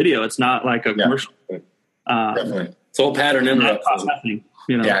actual video. It's not like a commercial. Definitely. It's all pattern interrupt.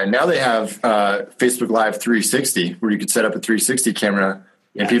 Yeah, now they have Facebook Live 360, where you can set up a 360 camera,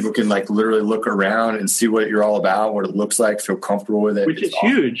 and people can like literally look around and see what you're all about, what it looks like, feel comfortable with it. Which is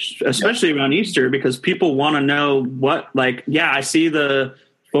huge, especially around Easter, because people want to know I see the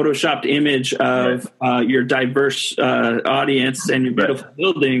photoshopped image of your diverse audience and your beautiful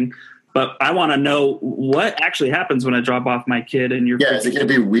building, but I want to know what actually happens when I drop off my kid and your is it going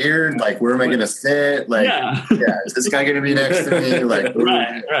to be weird? Like, where am I going to sit? Like, is this guy going to be next to me? Like,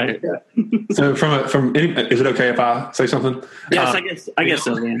 right. Yeah. So is it okay if I say something? Yes, I guess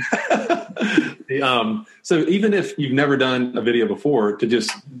so, man. So even if you've never done a video before, to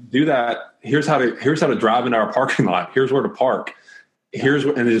just do that, here's how to drive into our parking lot. Here's where to park. If you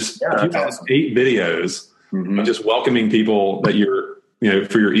have awesome. 8 videos of just welcoming people that you're,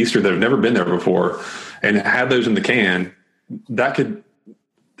 for your Easter, that have never been there before, and have those in the can, that could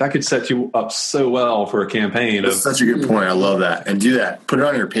set you up so well for a campaign. That's such a good point. I love that. And do that. Put it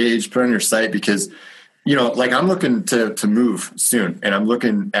on your page, put it on your site, because, like, I'm looking to move soon, and I'm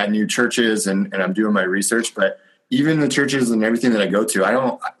looking at new churches, and I'm doing my research. But even the churches and everything that I go to,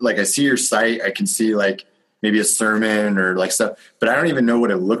 I see your site. I can see like maybe a sermon or like stuff, but I don't even know what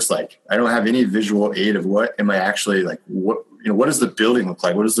it looks like. I don't have any visual aid of what am I actually like, what does the building look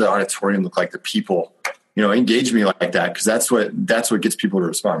like? What does the auditorium look like? The people, engage me like that. Cause that's what gets people to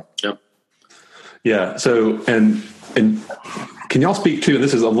respond. Yep. Yeah. So, and can y'all speak to, and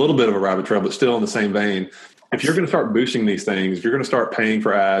this is a little bit of a rabbit trail, but still in the same vein, if you're going to start boosting these things, if you're going to start paying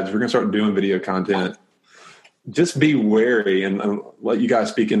for ads, if you're going to start doing video content, just be wary, and let you guys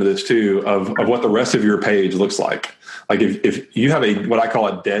speak into this too, of what the rest of your page looks like. Like if you have what I call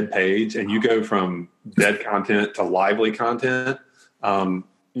a dead page, and you go from dead content to lively content,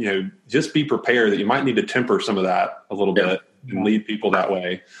 just be prepared that you might need to temper some of that a little bit and lead people that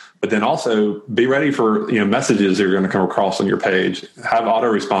way. But then also be ready for, messages that are going to come across on your page. Have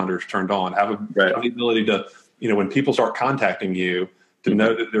autoresponders turned on. Have the ability to, when people start contacting you, to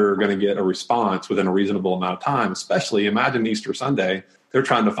know that they're going to get a response within a reasonable amount of time. Especially, imagine Easter Sunday, they're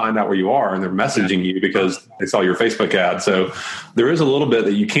trying to find out where you are, and they're messaging you because they saw your Facebook ad. So there is a little bit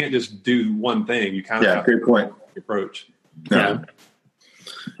that you can't just do one thing. You kind of have great point. Approach.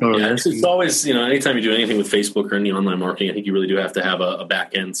 It's always, anytime you do anything with Facebook or any online marketing, I think you really do have to have a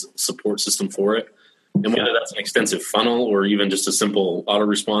back end support system for it. And whether that's an extensive funnel or even just a simple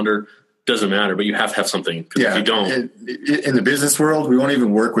autoresponder, doesn't matter, but you have to have something. If you don't, in the business world, we won't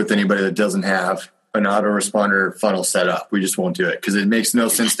even work with anybody that doesn't have an autoresponder funnel set up. We just won't do it, because it makes no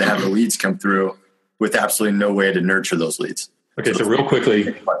sense to have the leads come through with absolutely no way to nurture those leads. Okay, so real quickly,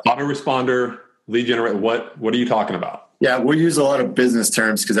 autoresponder, lead generate. What are you talking about? Yeah, we use a lot of business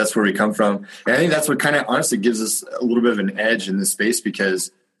terms because that's where we come from, and I think that's what kind of honestly gives us a little bit of an edge in this space, because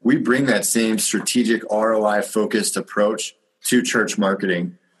we bring that same strategic ROI focused approach to church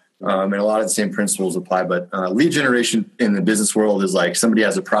marketing. And a lot of the same principles apply, but lead generation in the business world is like somebody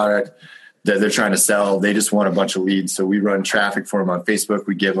has a product that they're trying to sell. They just want a bunch of leads. So we run traffic for them on Facebook.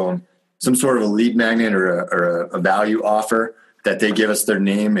 We give them some sort of a lead magnet or a value offer that they give us their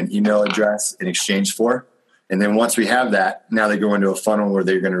name and email address in exchange for. And then once we have that, now they go into a funnel where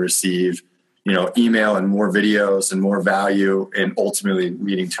they're going to receive, email and more videos and more value, and ultimately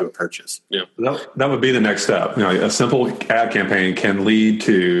leading to a purchase. Yeah, that would be the next step. A simple ad campaign can lead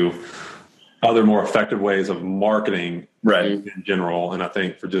to other more effective ways of marketing, in general. And I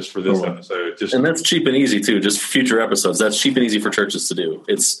think for this episode, and that's cheap and easy too. Just future episodes, that's cheap and easy for churches to do.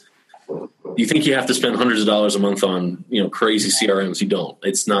 You think you have to spend hundreds of dollars a month on crazy CRMs? You don't.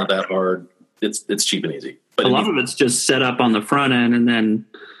 It's not that hard. It's cheap and easy. But a lot of it's just set up on the front end and then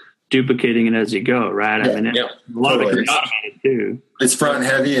duplicating it as you go, right? A lot of it is automated too. It's front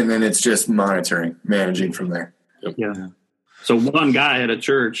heavy, and then it's just managing from there. Yeah. So one guy at a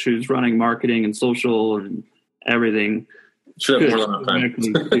church who's running marketing and social and everything should have more than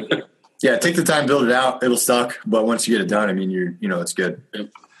enough time. Yeah, take the time, build it out. It'll suck, but once you get it done, it's good.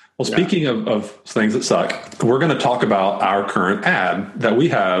 Well, Well, speaking of things that suck, we're going to talk about our current ad that we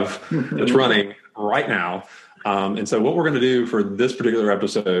have that's running right now. And so what we're going to do for this particular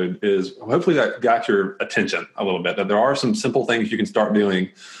episode is hopefully that got your attention a little bit, that there are some simple things you can start doing.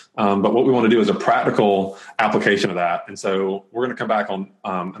 But what we want to do is a practical application of that. And so we're going to come back on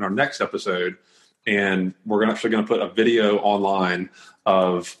in our next episode, and we're actually going to put a video online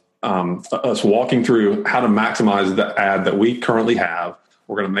of us walking through how to maximize the ad that we currently have.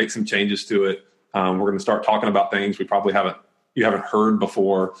 We're going to make some changes to it. We're going to start talking about things we probably you haven't heard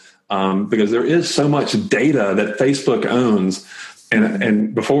before, because there is so much data that Facebook owns.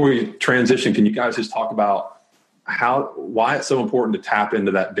 And before we transition, can you guys just talk about why it's so important to tap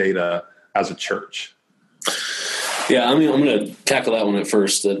into that data as a church? Yeah, I'm going to tackle that one at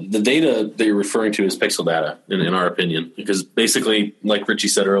first. The data that you're referring to is pixel data, in our opinion, because basically, like Richy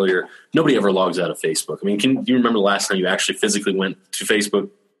said earlier, nobody ever logs out of Facebook. I mean, can you remember the last time you actually physically went to Facebook,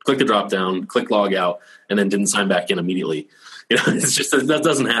 click the drop down, click log out, and then didn't sign back in immediately? It's just that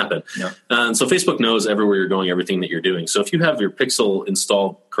doesn't happen. Yeah. And so Facebook knows everywhere you're going, everything that you're doing. So if you have your pixel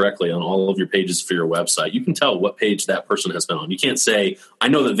installed correctly on all of your pages for your website, you can tell what page that person has been on. You can't say, I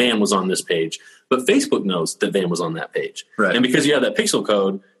know that Van was on this page, but Facebook knows that Van was on that page. Right. And because you have that pixel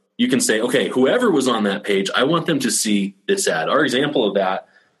code, you can say, okay, whoever was on that page, I want them to see this ad. Our example of that,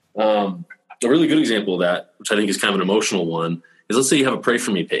 a really good example of that, which I think is kind of an emotional one, is let's say you have a Pray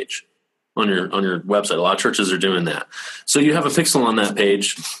For Me page on your website. A lot of churches are doing that. So you have a pixel on that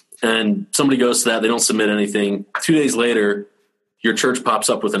page, and somebody goes to that, they don't submit anything. 2 days later, your church pops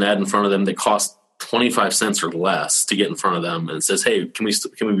up with an ad in front of them that costs 25 cents or less to get in front of them, and says, hey, can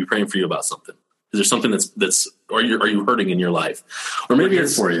we be praying for you about something? Is there something that's are you hurting in your life? Or maybe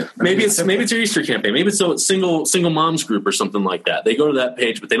it's for you. Maybe it's your Easter campaign. Maybe it's a single moms group or something like that. They go to that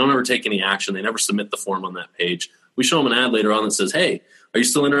page, but they don't ever take any action. They never submit the form on that page. We show them an ad later on that says, hey, are you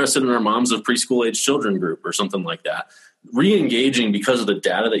still interested in our Moms of Preschool Age Children group or something like that? Re-engaging because of the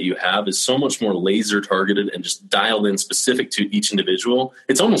data that you have is so much more laser targeted and just dialed in specific to each individual.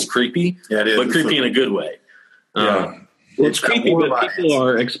 It's almost creepy, but creepy in a good way. Well, it's creepy, but people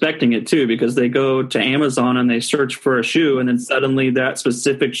are expecting it too, because they go to Amazon and they search for a shoe, and then suddenly that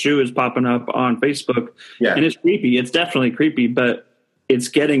specific shoe is popping up on Facebook. Yeah. And it's creepy. It's definitely creepy, but it's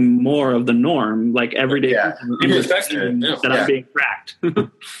getting more of the norm. Like every day, that I'm being tracked.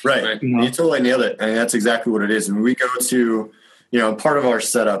 Right. You totally nailed it. And that's exactly what it is. And we go to, part of our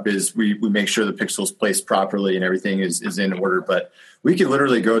setup is we make sure the pixel's placed properly and everything is in order. But we can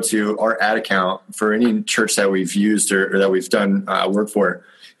literally go to our ad account for any church that we've used or that we've done work for,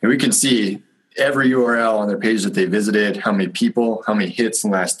 and we can see every URL on their page that they visited, how many people, how many hits in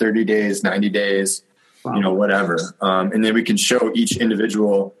the last 30 days, 90 days, whatever. And then we can show each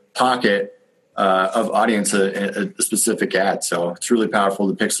individual pocket of audience a specific ad. So it's really powerful.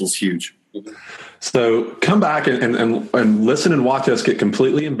 The pixel's huge. So come back and listen and watch us get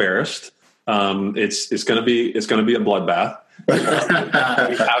completely embarrassed. It's going to be a bloodbath. We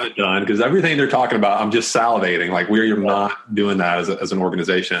have it done, because everything they're talking about, I'm just salivating. Like, we're not doing that as an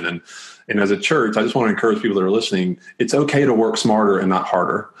organization. And as a church, I just want to encourage people that are listening, it's okay to work smarter and not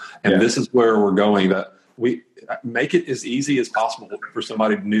harder. And this is where we're going, that we make it as easy as possible for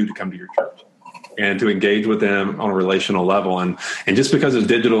somebody new to come to your church and to engage with them on a relational level. And just because it's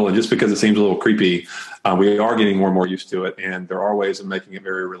digital and just because it seems a little creepy, we are getting more and more used to it. And there are ways of making it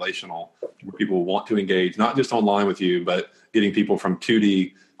very relational, where people want to engage, not just online with you, but getting people from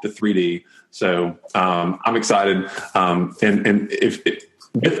 2D to 3D. So I'm excited. And if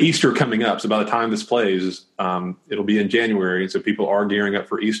with Easter coming up, so by the time this plays, it'll be in January. And so people are gearing up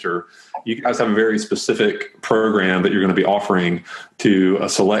for Easter. You guys have a very specific program that you're going to be offering to a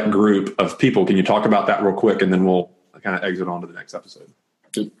select group of people. Can you talk about that real quick? And then we'll kind of exit on to the next episode.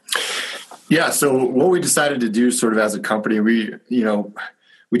 Yeah. So what we decided to do sort of as a company, we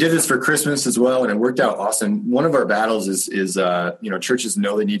did this for Christmas as well, and it worked out awesome. One of our battles is churches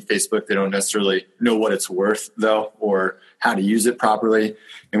know they need Facebook. They don't necessarily know what it's worth, though, or how to use it properly.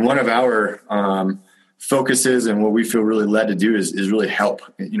 And one of our focuses and what we feel really led to do is really help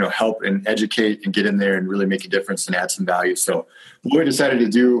and educate and get in there and really make a difference and add some value. So what we decided to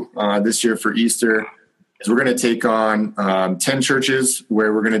do this year for Easter is we're going to take on 10 churches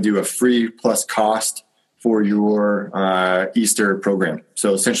where we're going to do a free plus cost for your Easter program.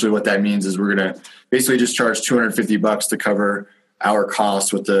 So essentially what that means is we're going to basically just charge $250 to cover our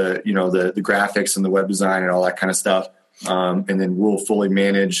costs with the graphics and the web design and all that kind of stuff. And then we'll fully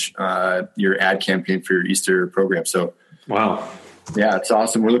manage your ad campaign for your Easter program. So, wow. Yeah, it's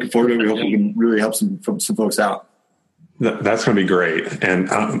awesome. We're looking forward to it. We hope we can really help some folks out. That's going to be great. And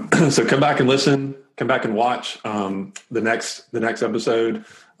so come back and listen. come back and watch the next episode.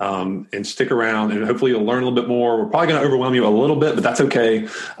 And stick around, and hopefully you'll learn a little bit more. We're probably going to overwhelm you a little bit, but that's okay,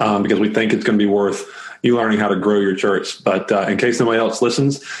 because we think it's going to be worth you learning how to grow your church. But in case nobody else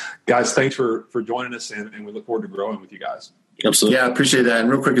listens, guys, thanks for joining us, and we look forward to growing with you guys. Absolutely. Yeah, I appreciate that.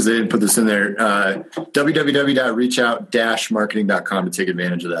 And real quick, because I didn't put this in there, www.reachout-marketing.com to take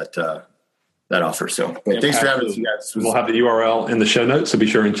advantage of that offer. So thanks for having us, you guys. We'll have the URL in the show notes, so be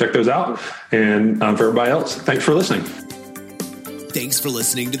sure and check those out. And for everybody else, thanks for listening. Thanks for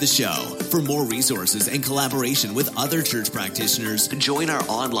listening to the show. For more resources and collaboration with other church practitioners, join our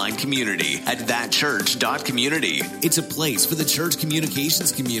online community at thatchurch.community. It's a place for the church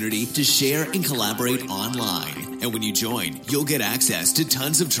communications community to share and collaborate online. And when you join, you'll get access to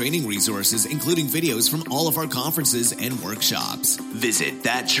tons of training resources, including videos from all of our conferences and workshops. Visit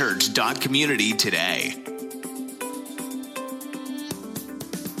thatchurch.community today.